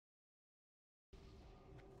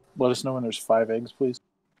Let us know when there's 5 eggs, please.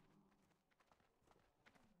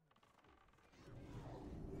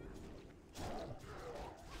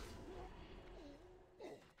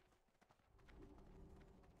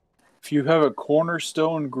 If you have a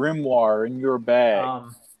cornerstone grimoire in your bag,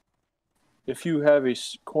 if you have a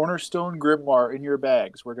cornerstone grimoire in your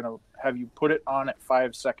bags, we're gonna have you put it on at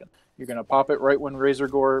 5 seconds. You're gonna pop it right when Razor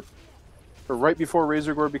Gore, or right before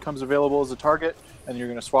Razor Gore becomes available as a target, and you're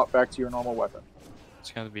gonna swap back to your normal weapon.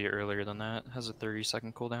 It's gonna be earlier than that. It has a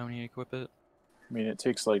 30-second cooldown when you equip it. I mean, it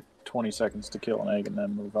takes like 20 seconds to kill an egg and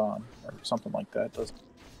then move on, or something like that, doesn't it?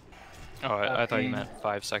 Oh, I thought you meant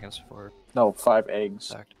 5 seconds before. No, 5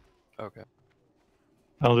 eggs. Okay.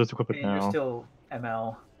 I'll just equip it now. You're still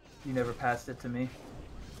ML. You never passed it to me.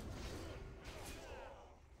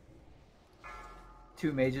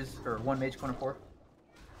 2 mages, or 1 mage corner 4.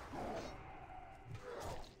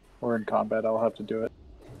 We're in combat, I'll have to do it.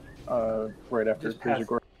 Right after Razor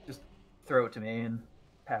Gore. Just throw it to me and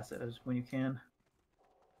pass it when you can.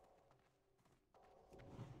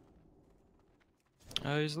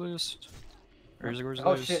 He's loose. Razor Gore's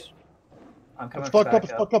Oh loose. shit. I'm coming It's fucked back up,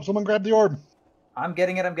 it's fucked up. Someone grab the orb. I'm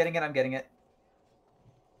getting it, I'm getting it, I'm getting it.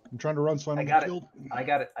 I'm trying to run so I don't got get it. killed. I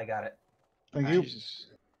got it, I got it. Thank you.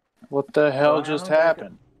 What the hell just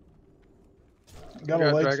happened? Got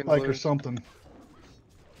a leg spike or something.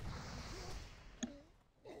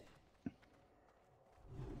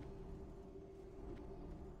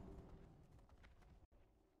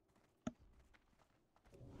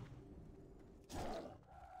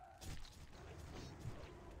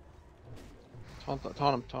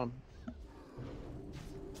 Taunt him.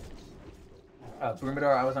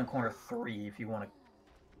 Brumadar, I was on corner 3 if you want to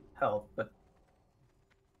help, but...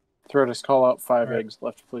 Throtus, call out 5 eggs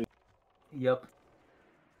left, please. Yep.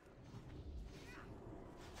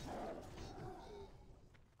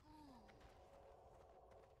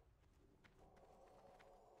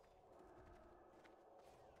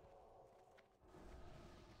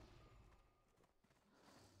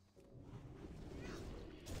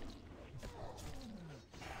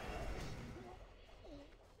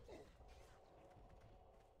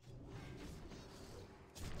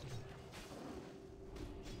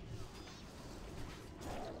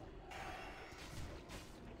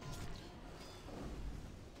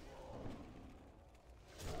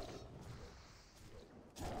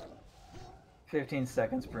 "15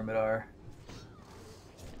 seconds, Brumadar."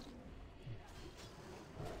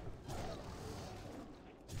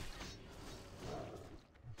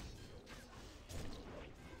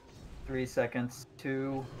 "3 seconds.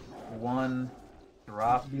 2, 1,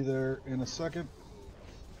 drop." Be there in a second.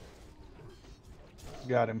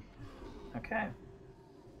 Got him. Okay.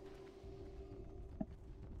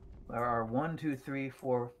 There are 1, 2, 3,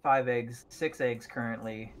 4, 5 eggs, 6 eggs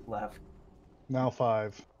currently left. Now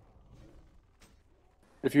 5.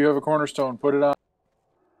 If you have a cornerstone, put it on.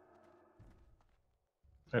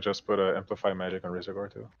 I just put a Amplify Magic on Razor Gore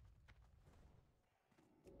too.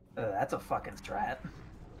 That's a fucking strat.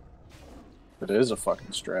 It is a fucking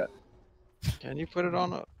strat. Can you put it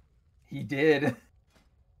on a... He did.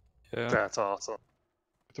 Yeah. That's awesome.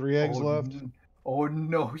 3 eggs left. Oh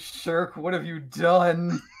no, Shirk, what have you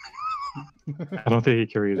done? I don't think he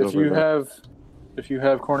carries If over. if you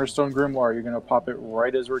have Cornerstone Grimoire, you're gonna pop it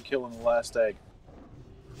right as we're killing the last egg.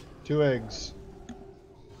 2 eggs.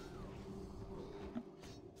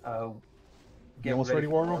 Get almost ready,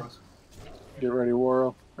 Warro? Get ready,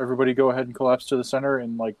 Warro. Everybody go ahead and collapse to the center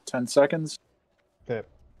in like 10 seconds. Okay.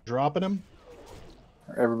 Dropping him.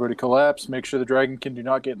 Everybody collapse. Make sure the Dragonkin do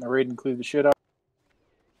not get in the raid and clear the shit out.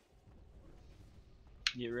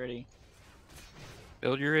 Get ready.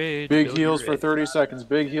 Build your age. Big build heals your for age. 30 seconds.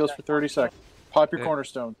 Big heals for 30 seconds. Pop your Okay.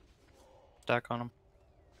 Cornerstone. Stack on them.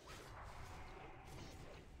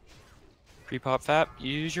 Pre-pop FAP.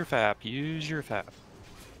 Use your FAP. Use your FAP.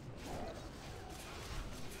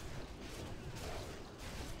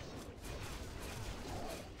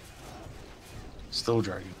 Still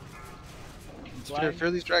dragon.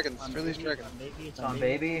 Fear these dragons. Fear these dragons. It's on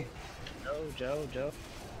baby. Joe.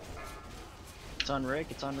 It's on Rick.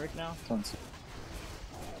 It's on Rick now. I'm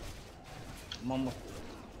almost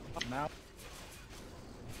out.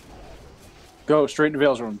 Go straight into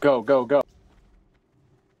Vale's room. Go, go, go.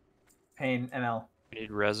 Pain ML. We need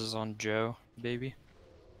reses on Joe, baby.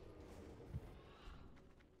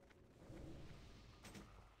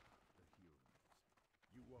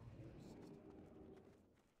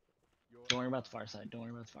 Don't worry about the far side. Don't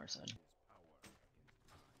worry about the far side.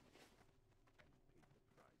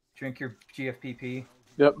 Drink your GFPP.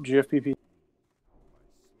 Yep, GFPP.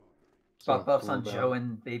 Buff buffs on Joe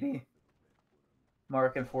and baby.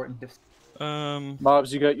 Mark and Fort and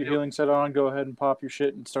Mobs, you got your healing set on. Go ahead and pop your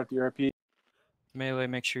shit and start the RP. Melee,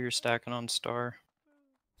 make sure you're stacking on star.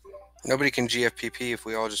 Nobody can GFPP if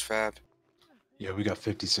we all just fab. Yeah, we got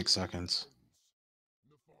 56 seconds.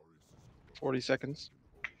 40 seconds.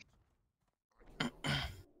 All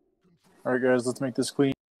right, guys, let's make this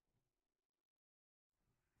clean.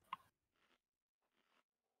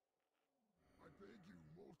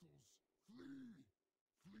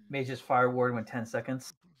 Mage's Fire Ward went 10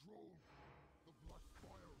 seconds.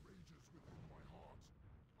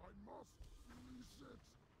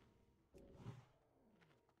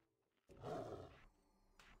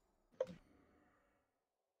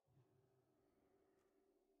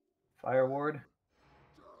 Fire Ward.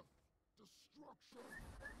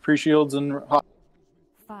 Pre-shields and hot.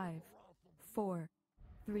 5, 4,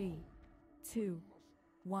 3, 2,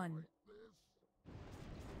 1.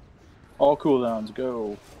 All cooldowns,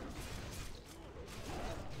 go.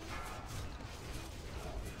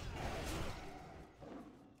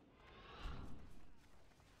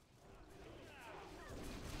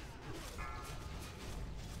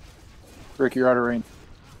 Rick, you're out of range.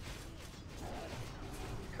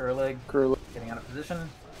 Curlig. Curlig. Getting out of position.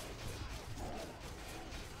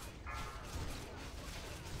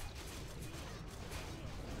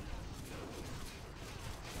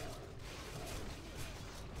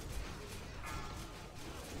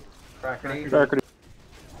 Crackerty.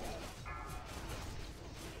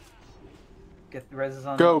 Get the reses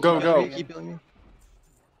on. Go. Keep healing me.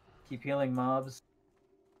 Keep healing mobs.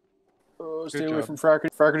 Oh, stay away from Frackerty.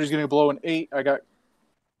 Frackerty's getting a blow in 8. I got...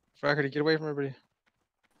 Frackerty, get away from everybody.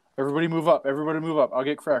 Everybody move up. I'll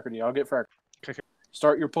get Frackerty. Okay.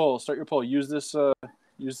 Start your pull. Use this to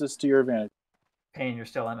your advantage. Pain, you're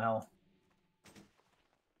still ML.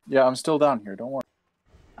 Yeah, I'm still down here. Don't worry.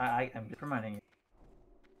 I'm just reminding you.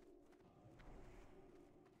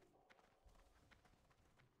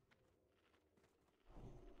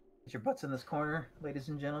 Get your butts in this corner, ladies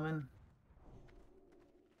and gentlemen.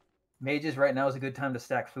 Mages, right now is a good time to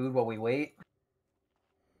stack food while we wait.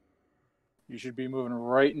 You should be moving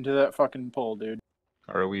right into that fucking pull, dude.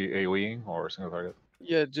 Are we AoEing or single target?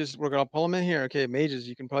 Yeah, we're gonna pull them in here. Okay, mages,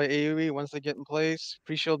 you can probably AoE once they get in place.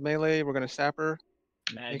 Pre-shield melee, we're gonna sapper.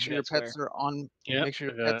 Make sure your pets are on. Yep, Make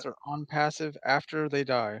sure your pets are on passive after they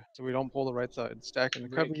die, so we don't pull the right side. Stack in the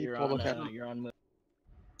cover. You're Pull on, the cover. you're on.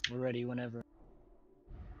 We're ready whenever.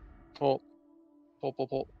 Pull.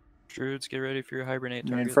 Druids, get ready for your hibernate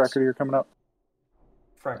Me and targets. Frackerty are coming up.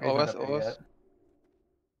 OS.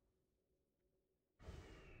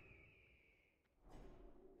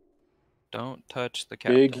 Don't touch the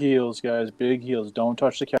captain. Big heals, guys. Big heals. Don't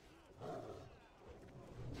touch the captain.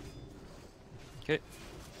 Okay.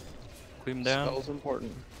 Clean him down. Spell's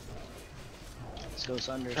important. Let's go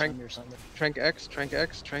Sunder. Trank X.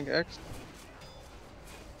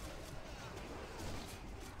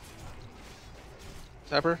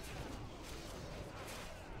 Sapper.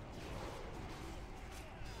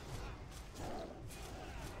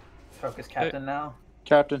 Focus captain now.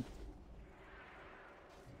 Captain.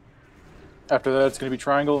 After that, it's going to be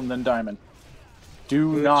triangle and then diamond.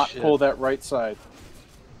 Do not pull that right side.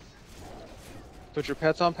 Put your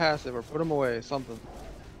pets on passive or put them away. Something.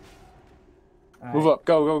 Right. Move up.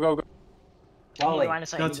 Go. Line of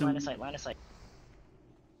sight.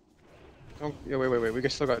 Don't. Yeah, wait. We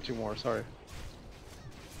still got 2 more. Sorry.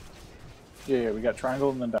 Yeah, we got triangle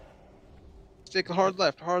and then diamond. Stick hard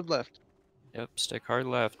left. Yep, stick hard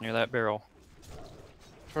left near that barrel.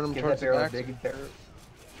 Turn them towards the back.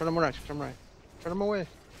 Turn them right. Turn them away.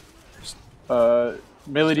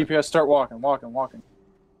 Melee DPS, start walking.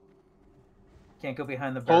 Can't go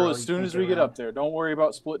behind the barrel. Pull as soon as we get up there. Don't worry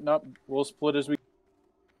about splitting up. We'll split as we...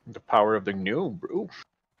 The power of the new, bro.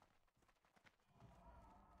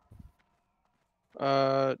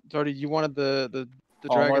 Darty, you wanted the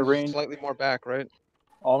dragon slightly more back, right?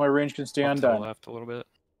 All my range can stay on down. Left a little bit.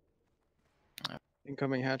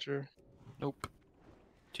 Incoming Hatcher. Nope.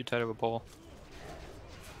 Too tight of a pull.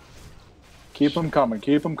 Keep them coming.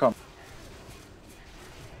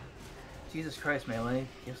 Jesus Christ, Melee.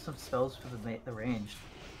 Give some spells for the range.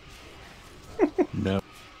 No.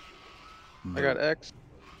 I got X.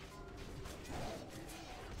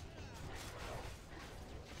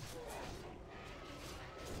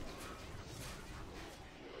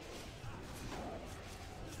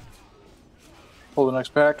 Pull the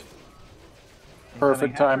next pack.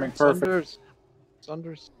 Perfect timing. Perfect.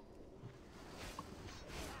 Sunders.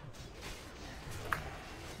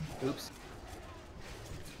 Oops.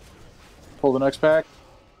 Pull the next pack.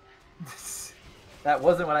 That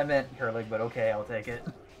wasn't what I meant, Curlig, but okay, I'll take it.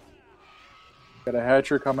 Got a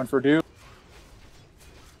Hatcher coming for Duke.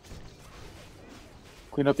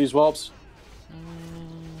 Clean up these whelps.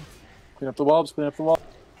 Clean up the whelps. Clean up the whelps.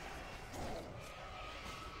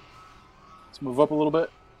 Let's move up a little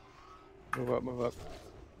bit. Move up, move up.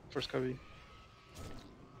 First cubby.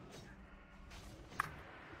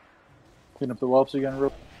 Clean up the whelps again,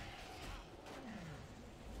 real.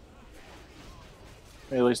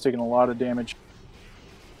 Melee's taking a lot of damage.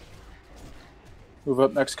 Move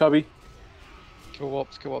up next cubby. Kill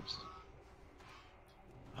whelps, kill whelps.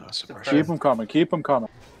 Keep them coming, keep them coming.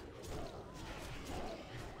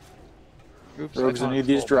 Oops, Rogues, I need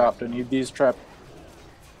these dropped. I need these trapped.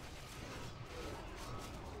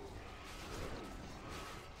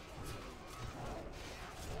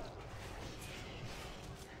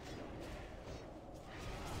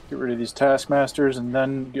 Get rid of these taskmasters and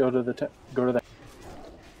then go to the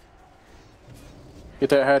get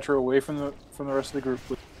that hatcher away from the rest of the group.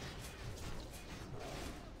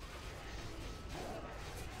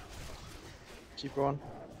 Keep going.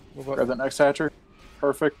 Move up. Grab that next hatcher.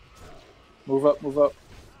 Perfect. Move up, move up.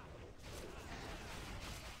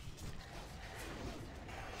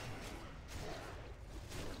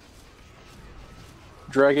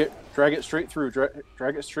 Drag it straight through.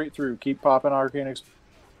 Drag it straight through. Keep popping arcane.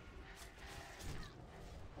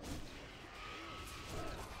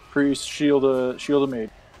 Priest, shield a mage.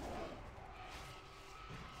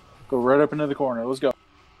 Go right up into the corner. Let's go.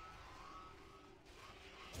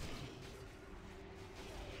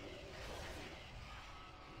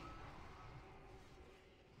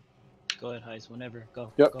 Go ahead, Heise, whenever.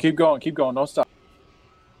 Go. Yep, go. keep going. Don't stop.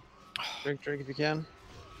 Drink if you can.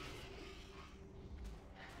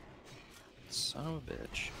 Son of a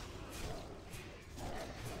bitch.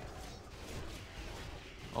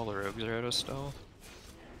 All the rogues are out of stealth.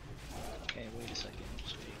 Okay, wait a second.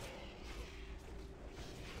 Just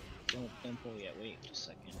wait. Don't pull yet. Wait just a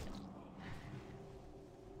second.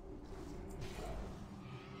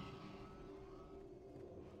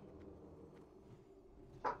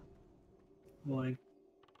 Boy.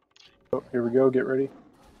 Oh, here we go. Get ready.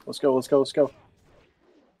 Let's go. Just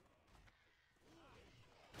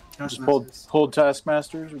pulled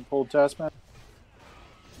taskmasters. We pulled taskmasters.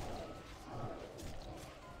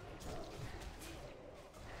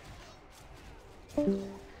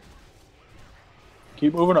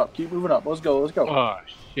 Keep moving up. Let's go. Oh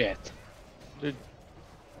shit. Dude.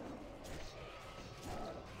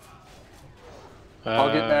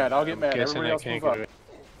 I'll get mad. Guessing Everybody I else can't move get up.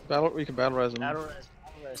 it. We can battle res them. Battle res.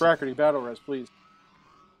 Frackerty, battle res, please.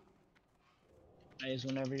 Heise,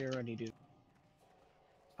 whenever you're ready, dude.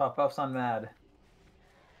 Pop buffs on Mad.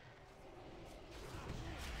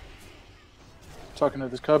 Talking to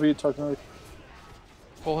this cubby.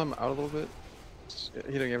 Pull him out a little bit. It's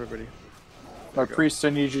hitting everybody. My priests, I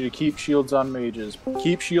need you to keep shields on mages.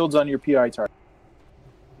 Keep shields on your PI target.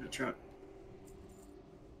 Good shot.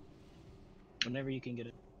 Whenever you can get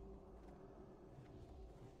it.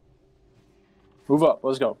 Move up.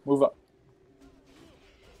 Let's go. Move up.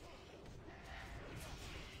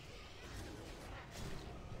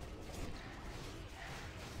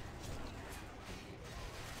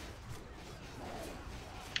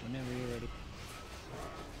 Whenever you're ready.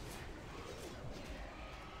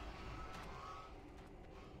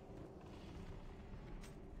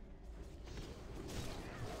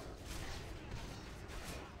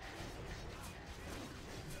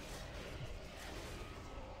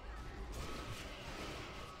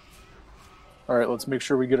 Alright, let's make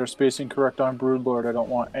sure we get our spacing correct on Broodlord. I don't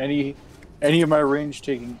want any of my range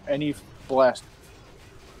taking any blast.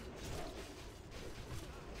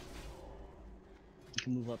 You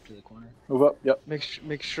can move up to the corner. Move up, yep.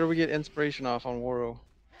 Make sure we get inspiration off on Waro.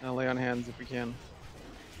 And lay on hands if we can.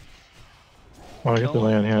 Oh, I get the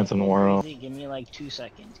lay on hands on Waro. Give me like 2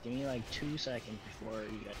 seconds. Give me like 2 seconds before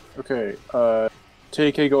you get. Okay,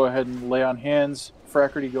 TK, go ahead and lay on hands.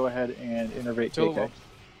 Frackerty, go ahead and innervate TK.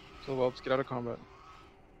 Kill whelps, get out of combat.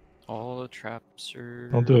 All the traps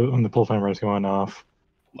are... I'll do it when the pull timer is going off.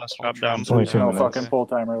 Let's drop down. It's only 2 No minutes. fucking pull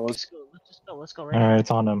timer. Let's go. Let's go right Alright,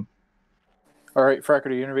 it's on him. Alright,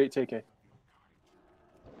 Frackerty, innervate TK.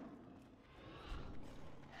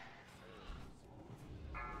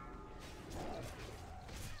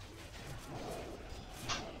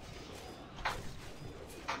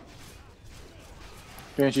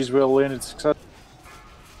 Banshee's will landed success.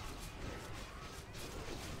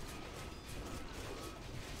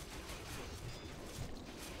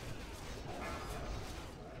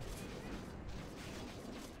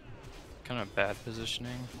 Kind of bad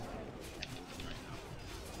positioning.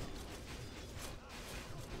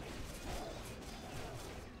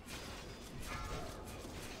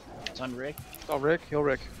 It's on Rick. Oh, Rick, heal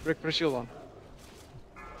Rick. Rick, put a shield on.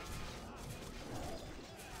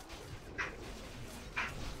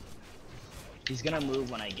 He's gonna move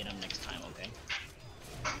when I get him next time, okay?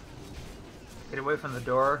 Get away from the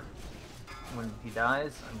door. When he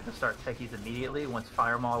dies, I'm gonna start techies immediately. Once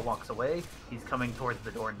Firemaw walks away, he's coming towards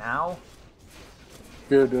the door now.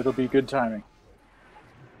 Good, it'll be good timing.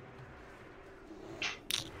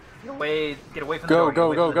 Get away from the door.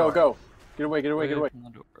 Go. Get away.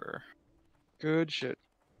 Good shit.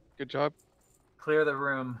 Good job. Clear the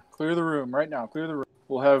room. Clear the room right now. Clear the room.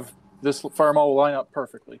 We'll have this Firemaw will line up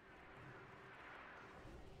perfectly.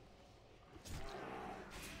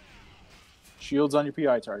 Shields on your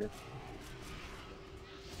PI target.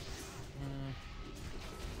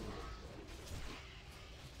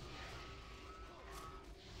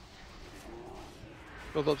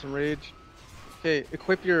 Build up some rage. Okay,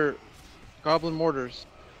 equip your goblin mortars.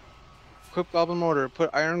 Equip goblin mortar. Put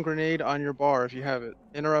iron grenade on your bar if you have it.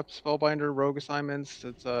 Interrupt spellbinder rogue assignments.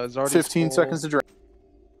 It's Zardy's 15 seconds to drain.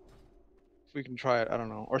 We can try it. I don't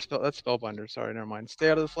know. Or that's spellbinder. Sorry, never mind. Stay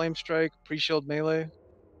out of the flame strike. Pre-shield melee.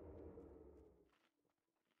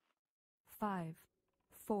 5,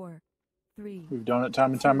 4, 3. We've done it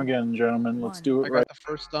time and time again, gentlemen. Let's do it I right. got the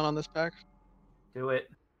first stun on this pack. Do it.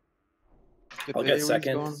 I'll get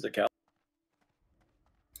second.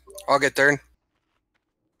 I'll get third.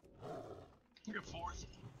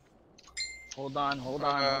 Hold on.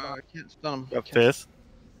 I can't stun him. Fifth.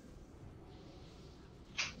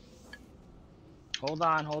 Hold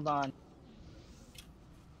on.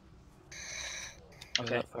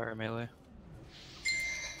 Okay. Fire melee.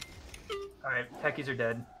 Alright, techies are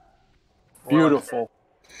dead. Beautiful.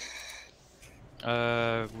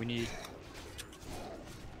 We need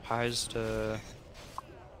highs to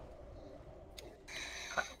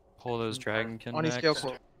pull those dragonkin On his scale next.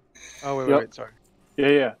 cloak. Oh wait, sorry.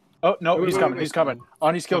 Yeah. Oh no, Wait, he's wait, coming. wait, He's coming.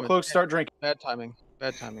 On his skill cloak, start drinking. Bad timing.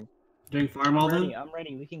 Doing Firemaw then? I'm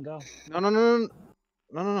ready. We can go. No.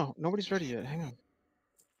 Nobody's ready yet. Hang on.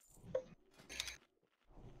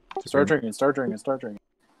 Start drinking.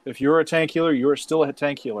 If you're a tank healer, you are still a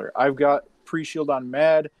tank healer. I've got pre-shield on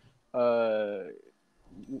Mad. Lefric,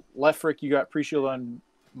 you got pre-shield on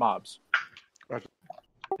mobs.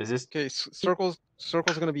 Is this okay? Circle's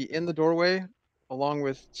gonna be in the doorway, along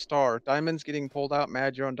with Star. Diamond's getting pulled out.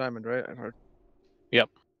 Mad, you're on Diamond, right? I've heard. Yep.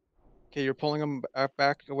 Okay, you're pulling them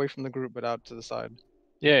back away from the group, but out to the side.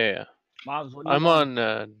 Yeah. Mobs, what I'm on.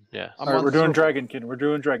 Yeah. All right, we're doing Dragonkin.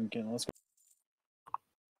 Let's go.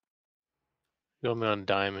 You want me on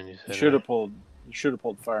Diamond? You You said. should have pulled. You should have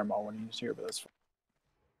pulled Firemaw when he was here, but that's fine.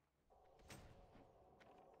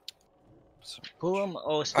 Pull him.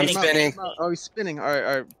 Oh, I'm spinning. Oh, he's spinning. All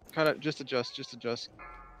right. Kind of just adjust.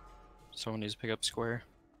 Someone needs to pick up square.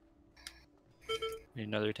 Need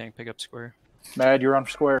another tank pick up square. Mad, you're on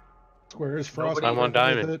square. Square is frost. I'm on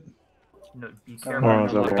Diamond. No, be Oh, careful.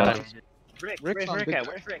 is that what it was? Rick, Rick's on where's Rick big at?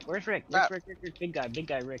 guy. Where's Rick? Big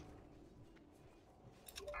guy, Rick.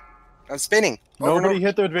 I'm spinning. Nobody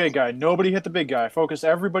hit the big guy. Nobody hit the big guy. Focus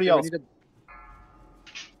everybody else.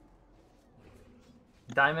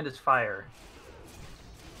 Diamond is fire.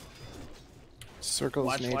 Circle's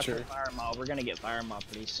Watch nature. the fire mob. We're gonna get fire mob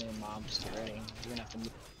pretty soon, Mom. Just get ready. We're gonna have to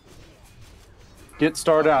move. Get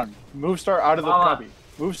Star down. Move Star out of the cubby.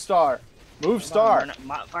 Move Star.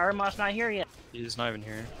 Fire mob's not here yet. He's not even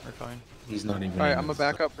here. We're fine. He's not even. All right, I'm gonna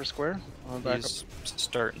back up for square. He's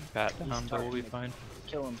starting pat down, but we'll be fine.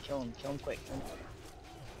 Kill him quick.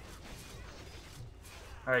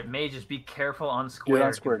 Alright, mages, be careful on square. Get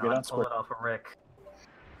on square, Do not get on pull square. it off of Rick.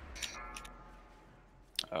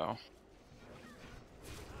 Oh.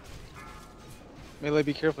 Melee,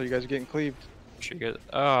 be careful. You guys are getting cleaved. Should get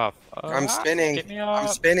off. I'm spinning. Get me I'm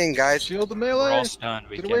off. spinning, guys. Shield the We're melee. all stunned.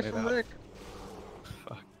 We Get can't away move from out. Rick.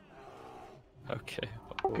 Fuck. Okay.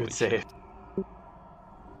 Holy Good save.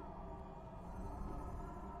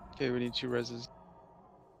 Okay, we need 2 reses.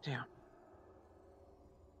 Damn.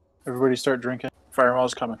 Everybody start drinking.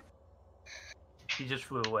 Firemaw's coming. He just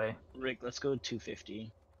flew away. Rick, let's go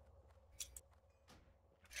 250.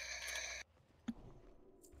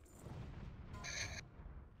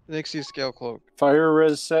 Nixie scale cloak. Fire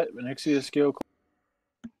res set. Nixia scale.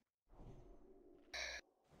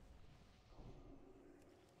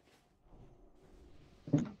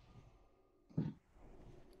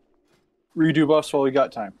 Redo buffs while we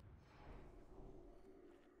got time.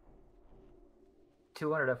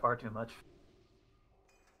 200 FR too much.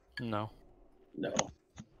 No.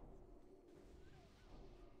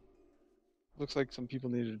 Looks like some people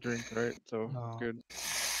needed a drink, right? So No. good.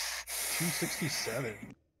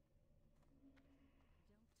 267.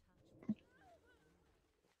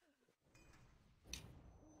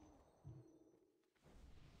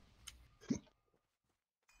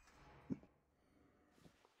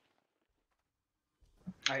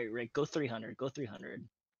 Alright, Rick, go 300. Go 300.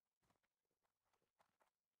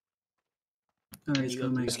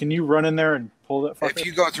 Can you run in there and pull that fucker? If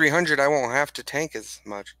you go 300, I won't have to tank as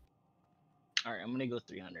much. Alright, I'm gonna go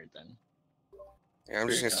 300 then. Yeah, I'm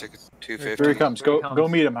just gonna stick at 250. Here he comes. Go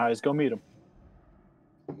meet him, Highs. Go meet him.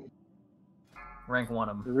 Rank 1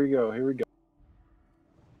 him. Here we go. Here we go.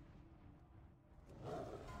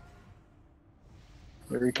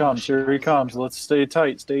 Here he comes. Here he comes. Let's stay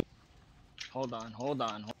tight. Stay. Hold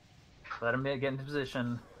on. Let him get into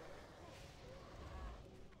position.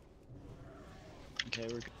 Okay,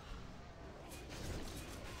 we're good.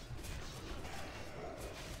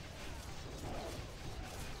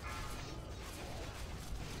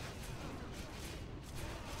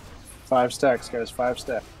 Five stacks, guys. 5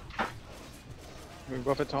 stacks. We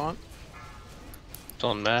buff a taunt. It's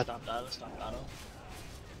on Matt. Stop auto.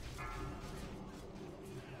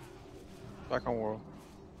 Back on world.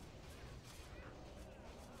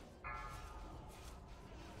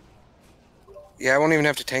 Yeah, I won't even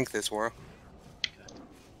have to tank this war.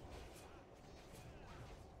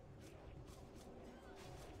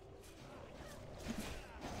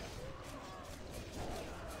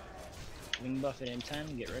 Wing buff it in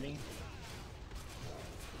 10, get ready.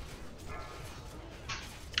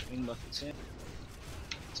 Wing buff it soon.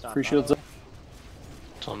 Stop. Free shields up.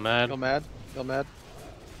 It's on Mad. Go mad.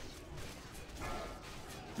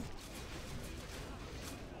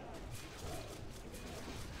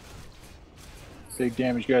 Big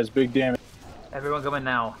damage, guys. Big damage. Everyone go in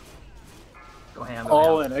now. Go ham.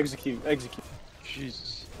 All in. Execute.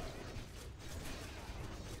 Jesus.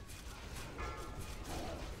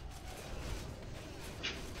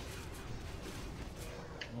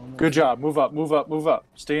 Good job. Move up.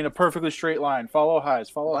 Stay in a perfectly straight line. Follow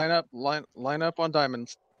Highs. Line up on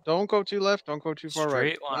diamonds. Don't go too left. Don't go too far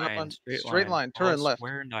right. Straight line. Turn left.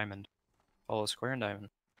 Square and diamond. Follow square and diamond.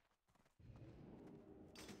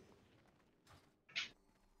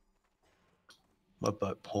 My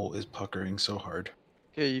butt pole is puckering so hard.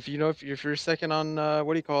 Okay, if you're second on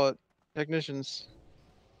what do you call it? Technicians.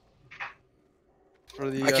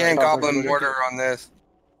 For the I can't goblin mortar on this.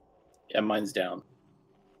 Yeah, mine's down.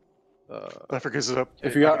 Africa's up.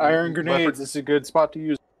 If you got iron grenades, this is a good spot to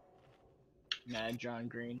use. Mad John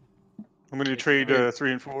Green. I'm going to trade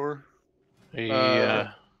 3 and 4.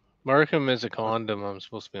 Markham is a condom. I'm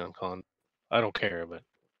supposed to be on condom. I don't care, but.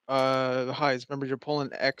 The highs. Remember, you're pulling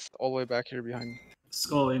X all the way back here behind.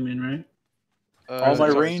 Skull, aim in, right? All my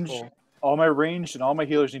ranged and all my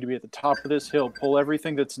healers need to be at the top of this hill. Pull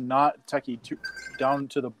everything that's not techie down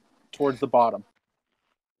to towards the bottom.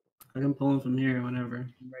 I can pull him from here whenever.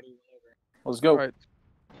 I'm ready. Let's go. All right.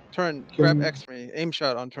 Turn. Grab X for me. Aim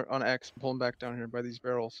shot on X. Pull him back down here by these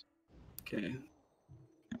barrels. Okay.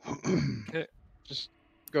 Okay. Just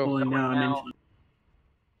go. Pulling down.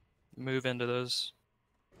 Move into those.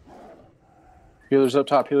 Healers up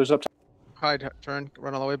top. Hide. Turn.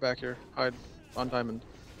 Run all the way back here. Hide on diamond.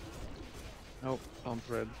 Nope. On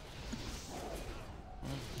thread.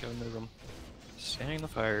 Go move them. Standing in the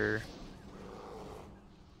fire.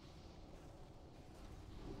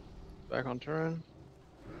 Back on turn.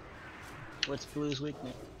 What's Blue's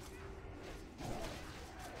weakness?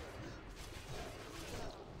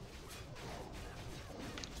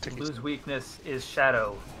 Blue's weakness is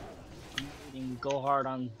shadow. Go hard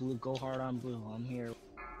on blue. I'm here.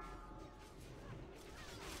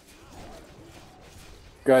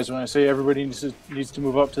 Guys, when I say everybody needs to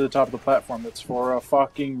move up to the top of the platform, it's for a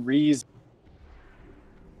fucking reason.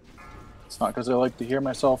 It's not because I like to hear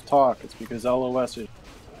myself talk. It's because LOS is.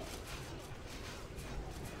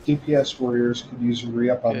 DPS warriors could use a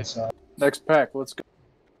re-up on the side. Next pack, let's go.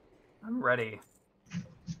 I'm ready.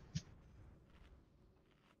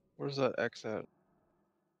 Where's that X at?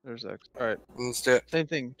 There's X. Alright. Instead. Same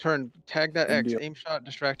thing. Turn. Tag that X. Aim shot.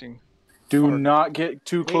 Distracting. Do not get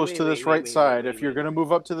too close to this right side. If you're going to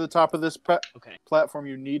move up to the top of this platform,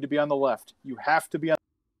 you need to be on the left. You have to be on.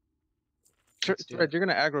 Thread, you're going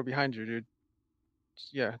to aggro behind you, dude.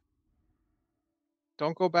 Yeah.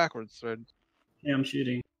 Don't go backwards, Thread. Yeah, I'm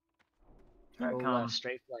shooting. Go left,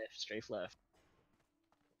 straight left.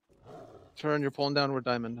 Turn, you're pulling downward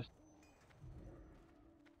diamond.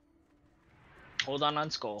 Hold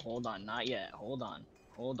on skull. Hold on, not yet. Hold on.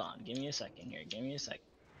 Give me a second here.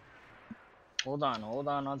 Hold on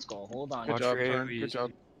on skull. Hold on. Good job, Turn. Good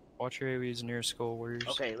job. Watch your AoEs near skull warriors.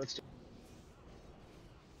 Okay, let's do.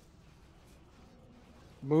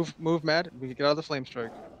 Move, Mad. We can get out of the flame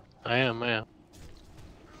strike. I am.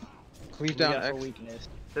 Cleave down X. Weakness.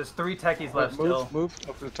 There's 3 techies left still. Move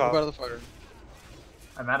up to the top. Move out of the fire.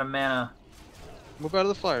 I'm out of mana. Move out of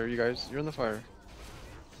the fire, you guys. You're in the fire.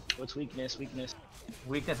 What's weakness?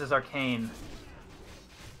 Weakness is arcane.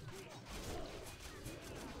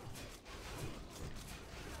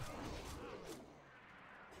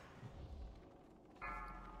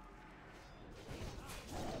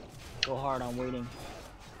 Go hard, I'm waiting.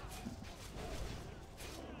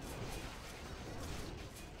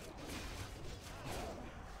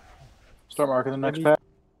 Start marking the next pack.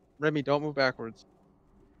 Remy, don't move backwards.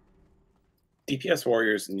 DPS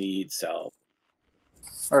warriors need salve.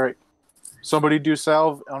 All right. Somebody do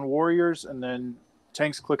salve on warriors, and then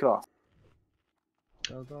tanks click it off.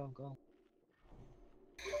 Go, go, go.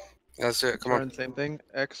 That's it. Come on. Same thing.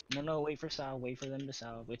 X. No, wait for salve. Wait for them to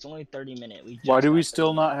salve. It's only 30 minutes. Why do we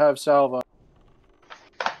still not have salve on?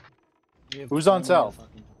 Who's on salve?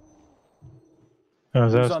 No,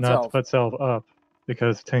 Who's that's on not salve? to put salve up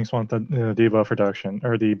because tanks want the debuff reduction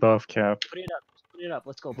or the buff cap. Put it up. Put it up.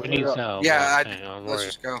 Let's go. We Put need it up. salve. Yeah, Hang on, let's warrior.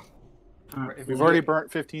 just go. We've already burnt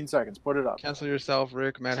 15 seconds. Put it up. Cancel yourself,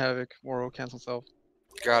 Rick. Mad Havoc. Moro. Cancel self.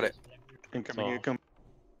 Got it. Incoming, incoming.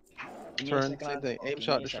 Give me a Turn. second, Same thing. I'll- Aim give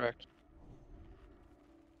shot. me a second. Distract.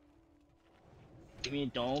 Give me.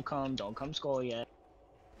 Don't come skull yet.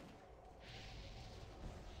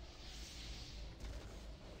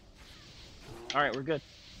 All right, we're good.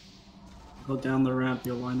 Go down the ramp,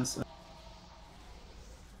 you'll line us up.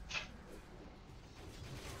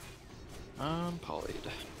 Polyed.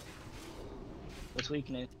 What's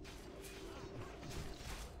weakness?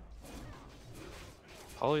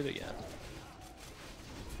 Polyed again.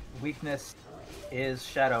 Weakness is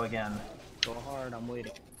shadow again. Go hard. I'm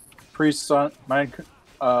waiting. Priest on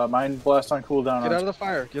mind blast on cooldown. Get out of the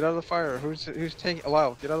fire. Get out of the fire. Who's taking?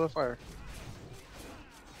 Allow. Get out of the fire.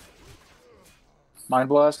 Mind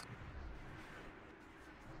blast.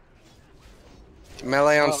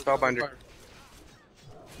 Melee on Allow, get out of the Spellbinder. fire.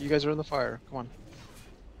 You guys are in the fire. Come on.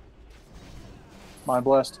 Mind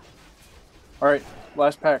blast. All right,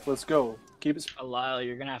 last pack. Let's go. Keep it. Allow.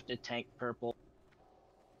 You're gonna have to tank purple.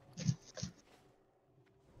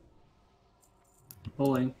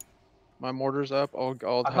 Pulling. My mortar's up. I'll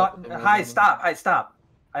I'm help. not, hi, stop. Hi, stop.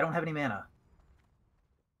 I don't have any mana.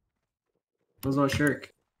 Those are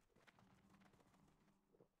Shirk.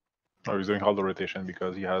 Oh, he's doing hollow rotation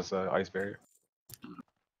because he has ice barrier.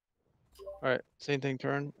 All right. Same thing.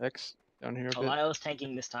 Turn. X. Down here a bit. Lyle's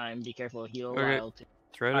tanking this time. Be careful. Heal Okay. Lyle too.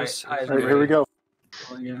 Thread is. Alright, All right, here we go.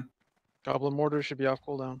 Pulling, yeah. Goblin mortar should be off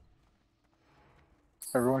cooldown.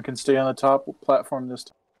 Everyone can stay on the top platform this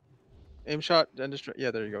time. Aim shot and distract.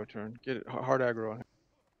 Yeah, there you go. Turn. Get it. Hard aggro on him.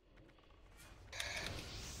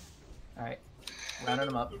 Alright. Rounding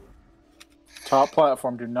them up. Top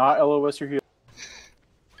platform. Do not LOS your heal.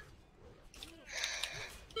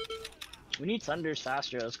 We need Thunders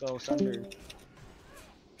faster. Let's go Thunder.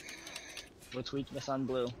 What's weakness on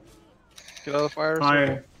blue? Get out of the fire.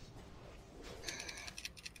 Fire.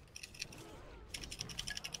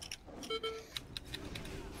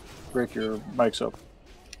 Break your mics up.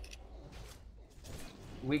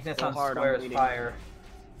 Weakness Go on hard, I'm square is waiting. fire.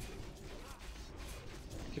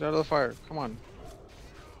 Get out of the fire. Come on.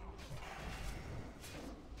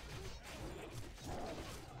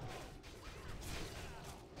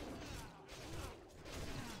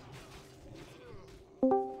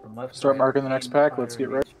 From left to Start right, marking the next arcane, pack. Let's fire,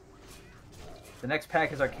 get ready. nature. The next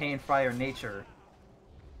pack is arcane, fire, nature.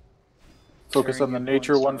 Focus on the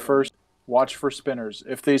nature one first. Watch for spinners.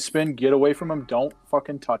 If they spin, get away from them. Don't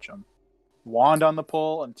fucking touch them. Wand on the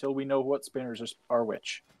pole until we know what spinners are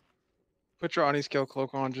which. Put your Ani scale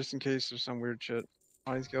cloak on just in case there's some weird shit.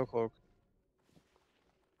 Ani scale cloak.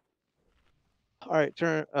 All right,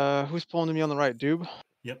 turn. Who's pulling to me on the right? Doob.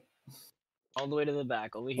 Yep. All the way to the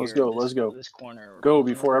back. Over here. Let's go, This, let's go. This corner. Go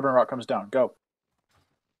before Ebon Rock comes down. Go.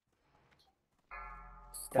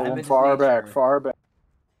 Pull them Diamond is far back, nature. far back.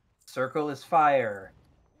 Circle is fire.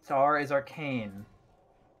 Tar is arcane.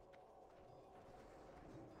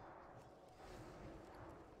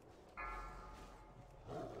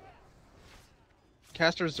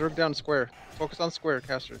 Caster, Zerg down square. Focus on square,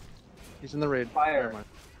 Caster. He's in the raid. Fire. Never mind.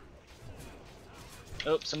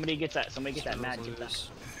 Oh, somebody get that. Somebody get that magic. That.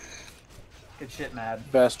 Good shit, Mad.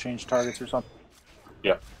 Best change targets or something.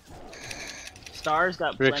 Yeah. Star's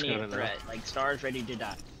got Rick's plenty got of it now. threat. Like Star's ready to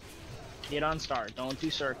die. Get on Star. Don't do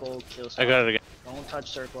circle. Kill Star. I got it again. Don't touch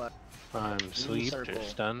circle. I'm sleeped or circle.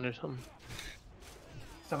 stunned or something.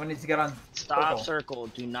 Someone needs to get on Stop circle. circle.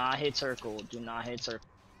 Do not hit circle. Do not hit circle.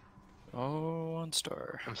 Oh, one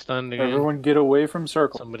star. I'm stunned again. Everyone get away from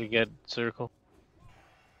circle. Somebody get circle.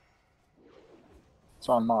 It's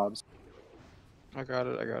on mobs. I got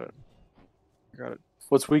it. I got it. I got it.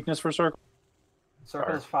 What's weakness for circle?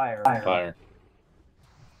 Circle is fire. Fire.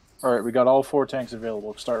 All right, we got all 4 tanks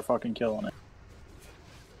available. Start fucking killing it.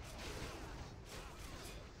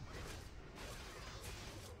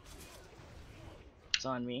 It's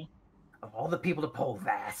on me. Of all the people to pull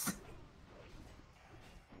Vass.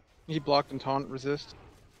 He blocked and taunt resist.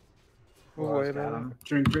 Move Laura's away, got man. him.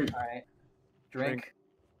 Drink. Alright. Drink.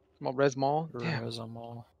 Come on, res maul. Damn. Res on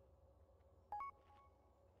all.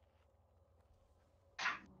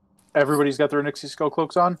 Everybody's got their Nixie Skull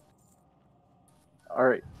Cloaks on?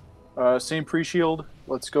 Alright. Same pre-shield.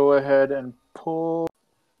 Let's go ahead and pull.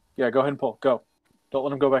 Yeah, go ahead and pull. Go. Don't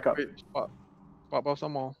let him go back up. Wait, spot buffs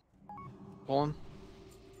on maul. Pulling.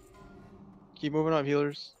 Keep moving up,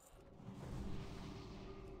 healers.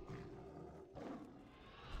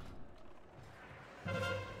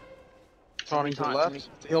 Taunting to the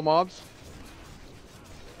left. To heal mobs.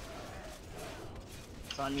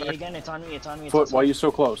 It's on me again. It's on me. It's on me. It's Foot, on why are me. you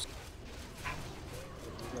so close?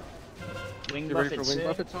 Wing You buff ready it, for wing Sid.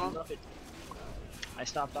 buff it, taunt? Buff it. I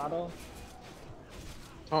stopped auto.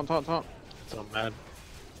 Taunt, taunt, taunt. So mad.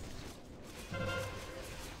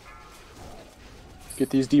 Get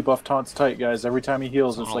these debuff taunts tight, guys. Every time he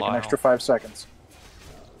heals, it's like an extra 5 seconds.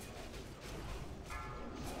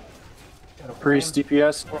 Priest,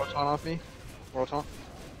 DPS. World taunt off me. World taunt.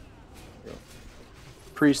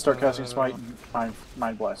 Priest, start casting Smite and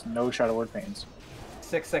Mind Blast. No Shadow Word Pains.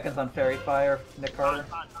 6 seconds on Fairy Fire, Nick Carter.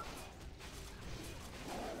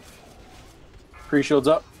 Pre-shields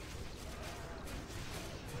up.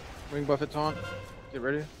 Wing buff it, taunt. Get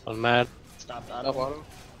ready. I'm mad. Stopped Stop auto. auto.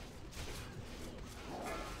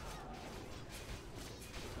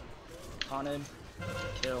 Taunted.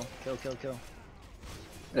 Kill. Kill, kill, kill.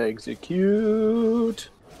 Execute.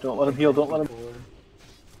 Don't let him heal. Don't let him.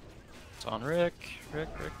 It's on Rick. Rick.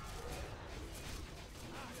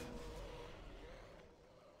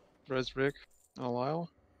 Res Rick. On a Lyle.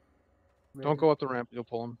 Don't go up the ramp. You'll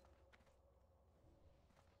pull him.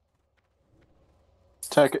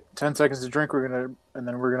 10 seconds to drink. And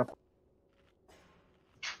then we're gonna.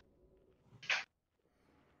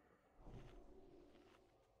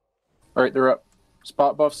 All right, they're up.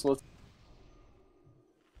 Spot buffs. Let's.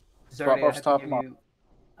 Spot Zerdy, buffs. Top them up.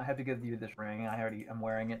 I have to give you this ring. I'm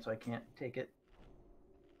wearing it, so I can't take it.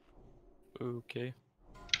 Okay.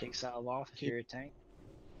 Take salve off if you're a tank.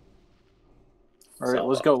 All right,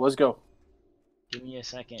 let's go. Let's go. Give me a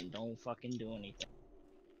second. Don't fucking do anything.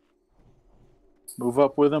 Move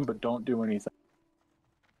up with him, but don't do anything.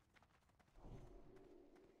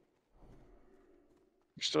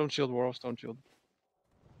 Stone shield, Warl. Stone shield.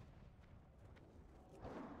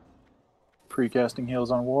 Pre-casting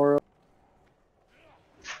heals on Waro.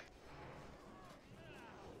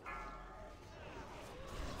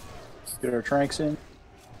 Get our tranks in.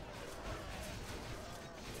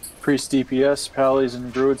 Priest DPS, Pallies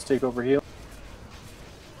and Druids take over heal.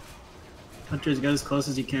 Hunters, get as close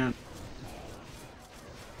as you can.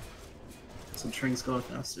 So Trinks go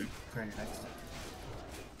faster. Very nice.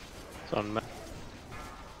 It's on mad.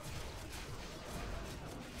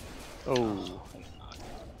 Oh.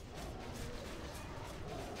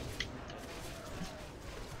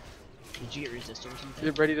 Did you get resist or something?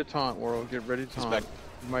 Get ready to taunt, Warl. Get ready to taunt.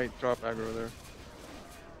 You might drop aggro there.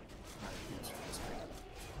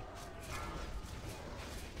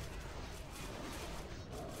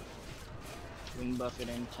 Wing buff it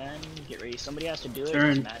in 10. Get ready. Somebody has to do it.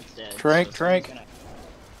 Turn. Matt's dead. Trank. Somebody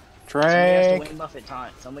has to wing buff it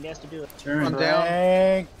taunt. Somebody has to do it. Turn. I'm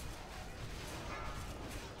down.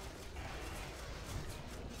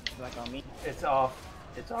 Back on me. It's off.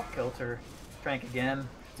 It's off kilter. Trank again.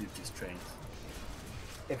 Dude, just trained.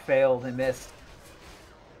 It failed. It missed.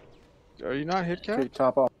 Are you not hit Okay, capped?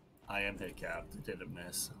 top off. I am hit capped. It didn't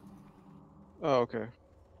miss. Oh, okay.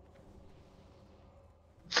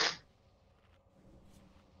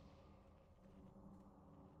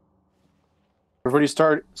 Everybody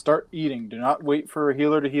start eating. Do not wait for a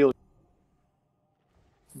healer to heal.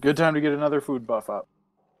 Good time to get another food buff up.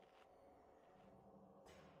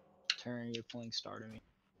 Turn. You're pulling star to me.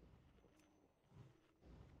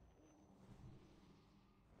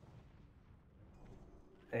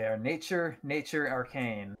 They are nature,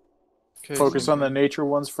 arcane. Okay, Focus on the nature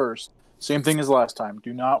ones first. Same thing as last time.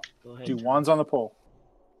 Do not Go ahead. do wands on the pole.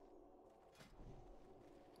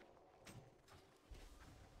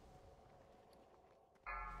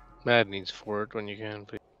 Mad needs forward when you can,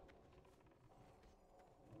 please.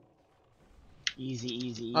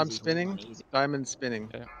 Easy. I'm Come spinning. on, easy. Diamond spinning.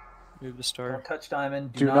 Yeah. Move the star. Don't touch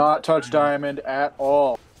diamond. Do not touch diamond at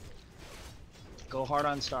all. Go hard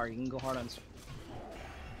on star. You can go hard on star.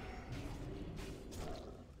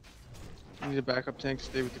 You need a backup tank to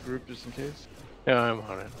stay with the group just in case. Yeah, I'm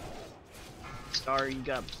on it. Star, you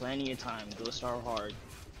got plenty of time. Go star hard.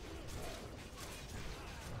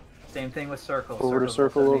 Same thing with circle. Over to Circle's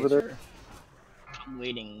circle also over there. nature. I'm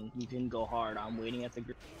waiting. You can go hard. I'm waiting at the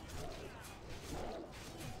group.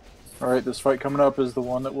 Alright, this fight coming up is the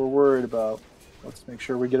one that we're worried about. Let's make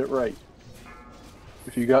sure we get it right.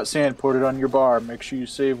 If you got sand, put it on your bar. Make sure you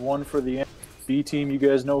save one for the end. B team, you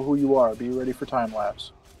guys know who you are. Be ready for time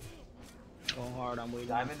lapse. Go hard. I'm waiting.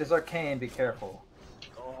 Diamond is arcane. Be careful.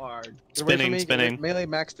 Go hard. Spinning, spinning. Melee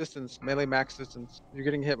max distance. Melee max distance. You're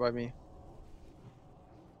getting hit by me.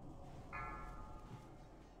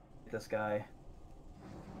 This guy.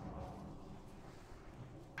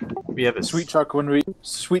 We have a Sweet Chuck. When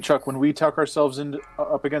we tuck ourselves in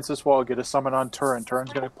up against this wall, get a summon on Turin.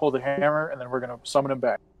 Turin's gonna pull the hammer, and then we're gonna summon him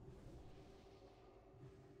back.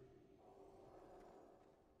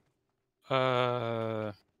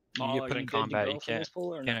 You get put in combat. You can't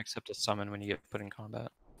accept a summon when you get put in combat.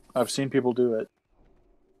 I've seen people do it.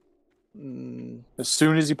 As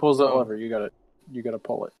soon as he pulls that lever, you gotta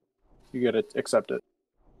pull it. You gotta accept it.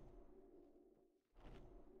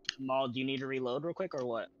 Maul, do you need to reload real quick or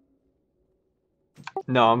what?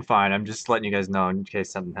 No, I'm fine. I'm just letting you guys know in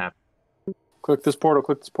case something happens. Click this portal.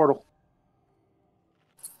 Click this portal.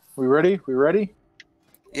 We ready? We ready?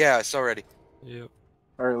 Yeah, it's all ready. Yep.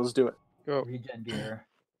 All right, let's do it. Go. Regen gear.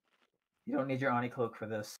 You don't need your Oni cloak for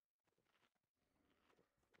this.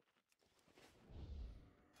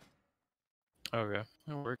 Okay,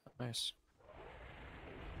 that'll work. Nice.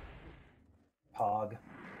 Pog.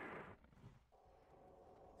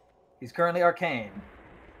 He's currently arcane.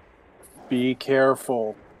 Be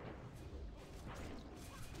careful.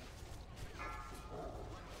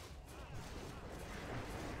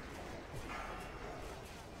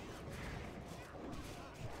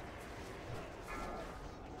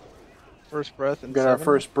 First breath and Got 7. our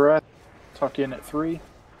first breath. Tuck in at 3.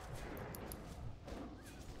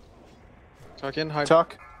 Tuck in, hide.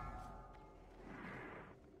 Tuck.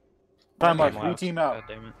 Time Okay, left. B team out. God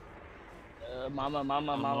damn it. Mama.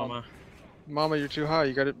 Mama, you're too high.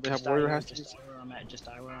 You gotta have warrior has to. Just die where I'm at. Just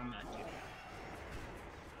die where I'm at, dude.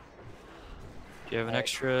 If you have an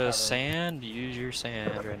extra sand, use your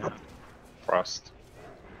sand right now. Frost.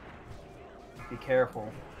 Be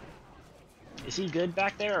careful. Is he good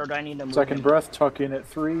back there, or do I need to move Second him? breath. Tuck in at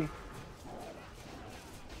 3.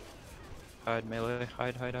 Hide melee.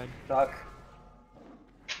 Hide. Duck.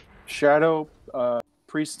 Shadow.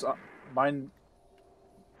 Priest. Mind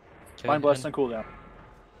blast and cooldown.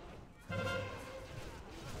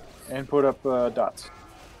 And put up dots.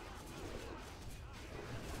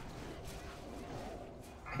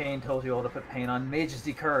 Pain told you all to put pain on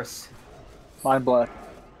Majesty Curse. Mind blast.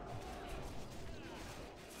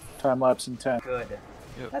 Time lapse in 10. Good.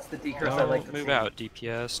 Yep. That's the decurse I like to Don't move see. out,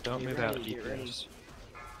 DPS. Don't move out, DPS.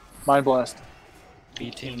 Mind blast. B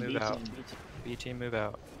team move out. B team move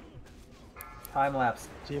out. Time lapse.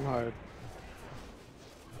 Team hide.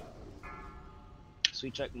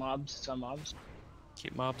 Sweet check mobs. Some mobs.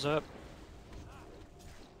 Keep mobs up.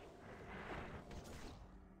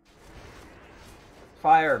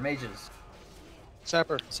 Fire, mages.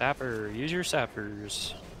 Sapper. Sapper. Use your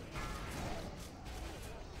sappers.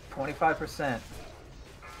 25%.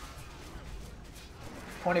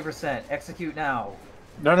 20%. Execute now.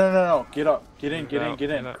 No. Get up. Get in. Move Get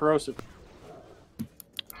in. out. Corrosive.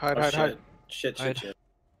 Hide. Shit.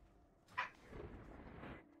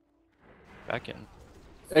 Back in.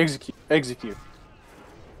 Execute.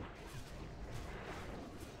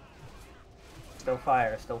 Still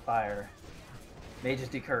fire.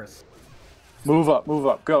 Majesty Curse. Move up.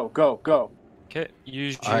 Go. Okay,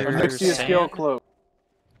 use Your your scale sand. cloak.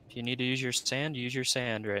 If you need to use your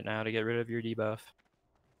sand right now to get rid of your debuff.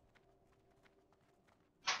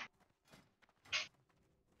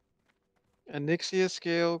 Anixia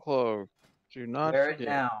scale cloak. Do not Wear forget. it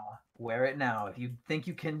now. Wear it now. If you think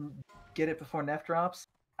you can get it before Nef drops,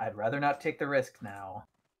 I'd rather not take the risk now.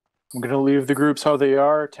 I'm going to leave the groups how they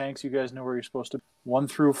are. Tanks, you guys know where you're supposed to be. 1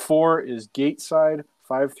 through 4 is gate side.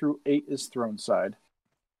 5 through 8 is throne side.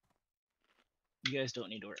 You guys don't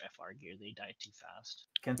need to wear FR gear. They die too fast.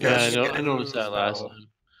 I noticed that last time.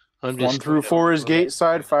 1 through 4 is gate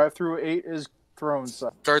side. 5 through 8 is throne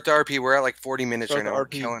side. Start the RP. We're at like 40 minutes Start right the now. We're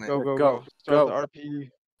RP. killing it. Go. Start the RP.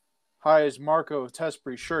 Hi, is Marco,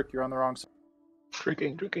 Tespri, Shirk. You're on the wrong side.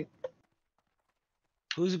 Drinking.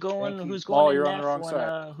 Who's going? Maul, to you're Nef on the wrong when,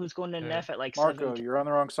 side. who's going to Nef at like Marco, 7? you're on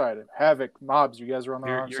the wrong side. Havoc, Mobs, you guys are on the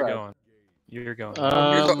wrong side. You're going.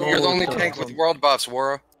 You're the only tank with world buffs,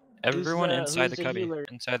 Wara. Everyone inside who's the cubby. healer?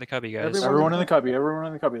 Inside the cubby, guys. Everyone in the cubby.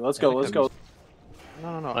 Let's go.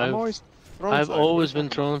 No. I've always been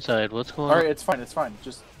throne side. What's going on? Alright, it's fine.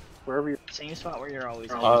 Just wherever you're. Same spot where you're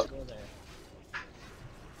always. Always go there.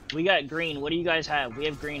 We got green. What do you guys have? We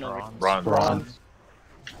have green over. Bronze.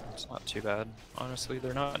 It's not too bad. Honestly,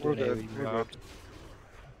 they're not We're doing good. AoE We're route. good.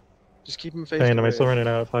 Just keep him facing. Pain, am I away. still running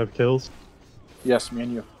out 5 kills? Yes, me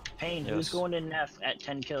and you. Pain, Yes. who's going in F at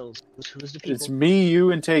 10 kills? Who's the people? It's me,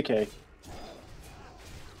 you, and TK.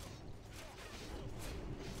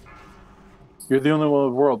 You're the only one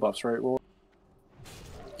with world buffs, right? Well,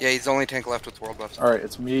 Yeah, he's the only tank left with world buffs. all right,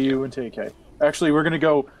 it's me, you, and TK. Actually, we're gonna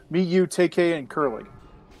go me, you, TK, and Curlig.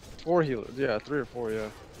 4 healers, yeah, 3 or 4, yeah.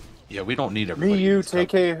 Yeah, we don't need everybody. Me, you, in stuff.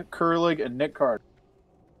 TK, Curlig, and Nick Carter.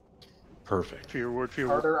 Perfect. Fear word, fear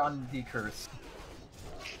word. Carter on the curse.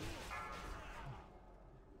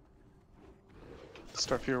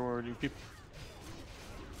 Start fear word, you people.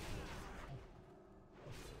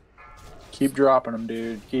 Keep dropping them,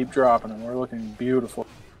 dude. Keep dropping them. We're looking beautiful.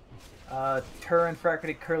 Turin,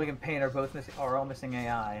 Fracratic, Curling, and Pain are all missing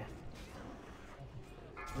AI.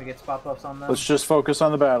 Can we get spot buffs on them? Let's just focus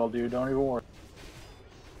on the battle, dude. Don't even worry.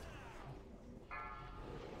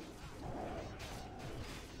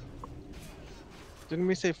 Didn't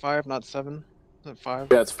we say 5, not 7? Is it 5?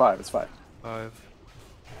 Yeah, it's 5. It's 5. 5.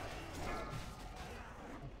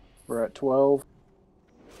 We're at 12.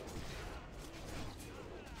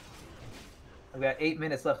 I've got 8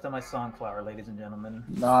 minutes left on my Songflower, ladies and gentlemen.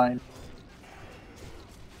 9.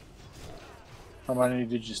 How many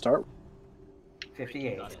did you start?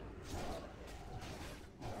 58.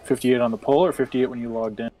 58 on the poll or 58 when you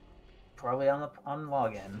logged in? Probably on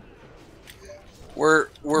login. We're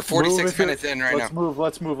Move 46 if you- minutes in right Let's now. move.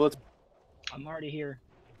 Let's move. Let's. I'm already here.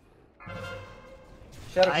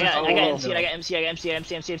 Shut up. I got MC, I got MC, I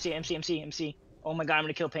got MC, MC. Oh my god, I'm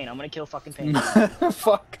gonna kill Pain. I'm gonna kill fucking Pain.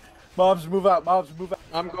 Fuck. Mobs, move out. Mobs, move out.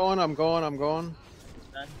 I'm going.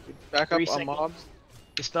 Back up 3 on seconds. mobs.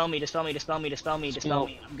 Dispel me.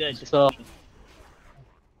 I'm good. Dispel me.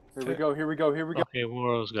 Here we go. Here we go. Here we go. Okay,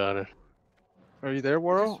 Worrell's got it. Are you there,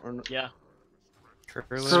 Worrell? Or no? Yeah.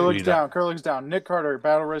 Curlig's down. Curlig's down. Nick Carter,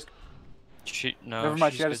 battle risk. No, Never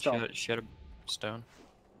mind, she's she had a good. stone. She had a stone.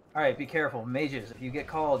 Alright, be careful. Mages, if you get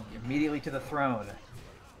called, immediately to the throne.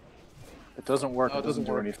 It doesn't work. No, it doesn't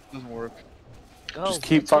do work. anything. It doesn't work. Go. Just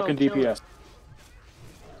keep let's go, fucking kill it. DPS.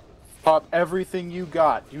 Pop everything you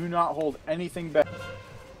got. Do not hold anything back.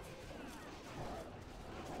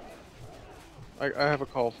 I have a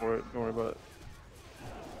call for it. Don't worry about it.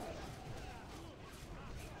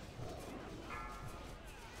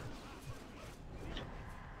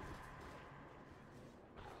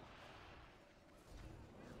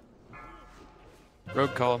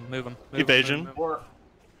 Rogue call. Move him. Evasion. Okay.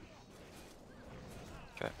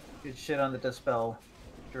 Good shit on the Dispel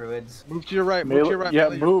Druids. Move to your right. Move to your right. Yeah,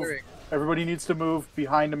 Melee, you're move. clearing. Everybody needs to move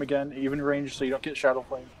behind him again, even range, so you don't get Shadow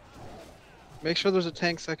Flame. Make sure there's a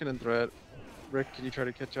tank second in threat. Rick, can you try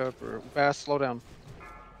to catch up? Or Bass, slow down.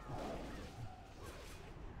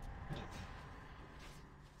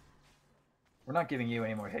 We're not giving you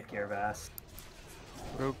any more hit gear, Vass.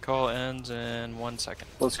 Rogue call ends in 1 second.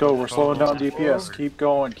 Let's go. We're slowing down DPS. Keep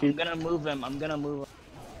going. I'm Keep. gonna move him. Here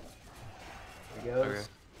he goes. Okay.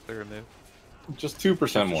 Clear a move. Just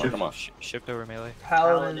 2% more. Come on. Shift over melee.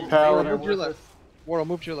 Paladin. Paladin. Move to your left. Worrell,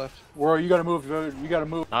 move to your left. Worrell, you gotta move. You gotta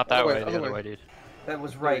move. Not that way. Other The other way. way, dude. That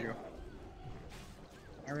was right.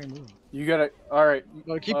 I already moved. You gotta. All right.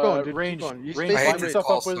 No, keep going, dude. Range. Keep going. You Range. stay Line behind yourself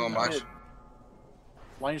Call up with so much. mid.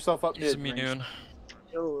 Line yourself up He's mid. immune.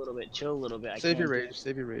 Chill a little bit. Chill a little bit. I Save your can't do rage.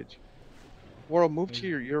 Save your rage. Worrell, move to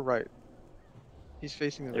your right. He's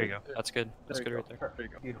facing the There you right. go. That's good. That's There good you right go. there.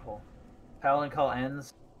 Perfect. Beautiful. Paladin call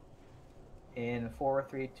ends in 4,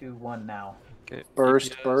 3, 2, 1 now. Okay.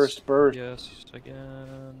 Burst, burst, burst. Yes,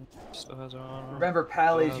 again. Still has on. Remember,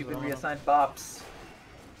 Pallies, you've been reassigned bops.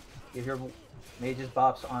 Give your mages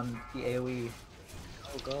bops on the AoE.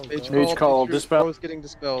 Go. Mage call, dispel. Is getting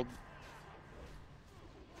dispelled.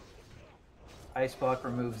 Ice block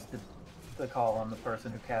removes the call on the person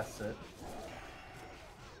who casts it.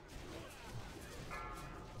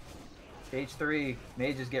 Stage 3,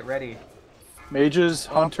 mages get ready. Mages,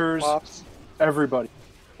 hunters, Pops. everybody.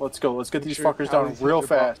 Let's go. Let's get these sure fuckers down Pallies hit real your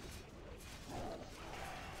bot. fast.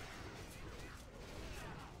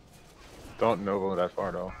 Don't Novo that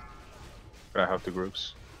far though. Gotta have the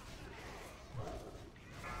groups.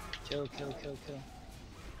 Kill.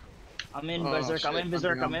 I'm in Oh, Berserk. shit, I'm in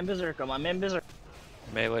Berserk.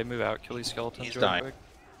 Melee, move out. Kill these skeletons He's real dying. quick.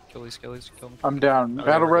 Kill these skellies. Kill them. I'm down.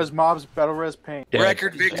 Battle res mobs, battle res pain. Yeah.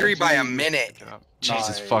 Record victory by a minute. Good job.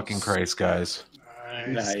 Jesus Nice. fucking Christ, guys.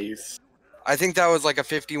 Nice. I think that was like a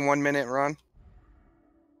 51-minute run.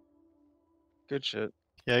 Good shit.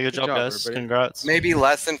 Yeah, good job, guys. everybody. Congrats. Maybe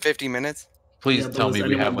less than 50 minutes. Please Yeah, but tell was me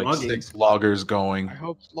we have anyone like logging? 6 loggers going. I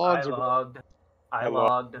hope I logs are.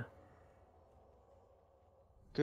 logged.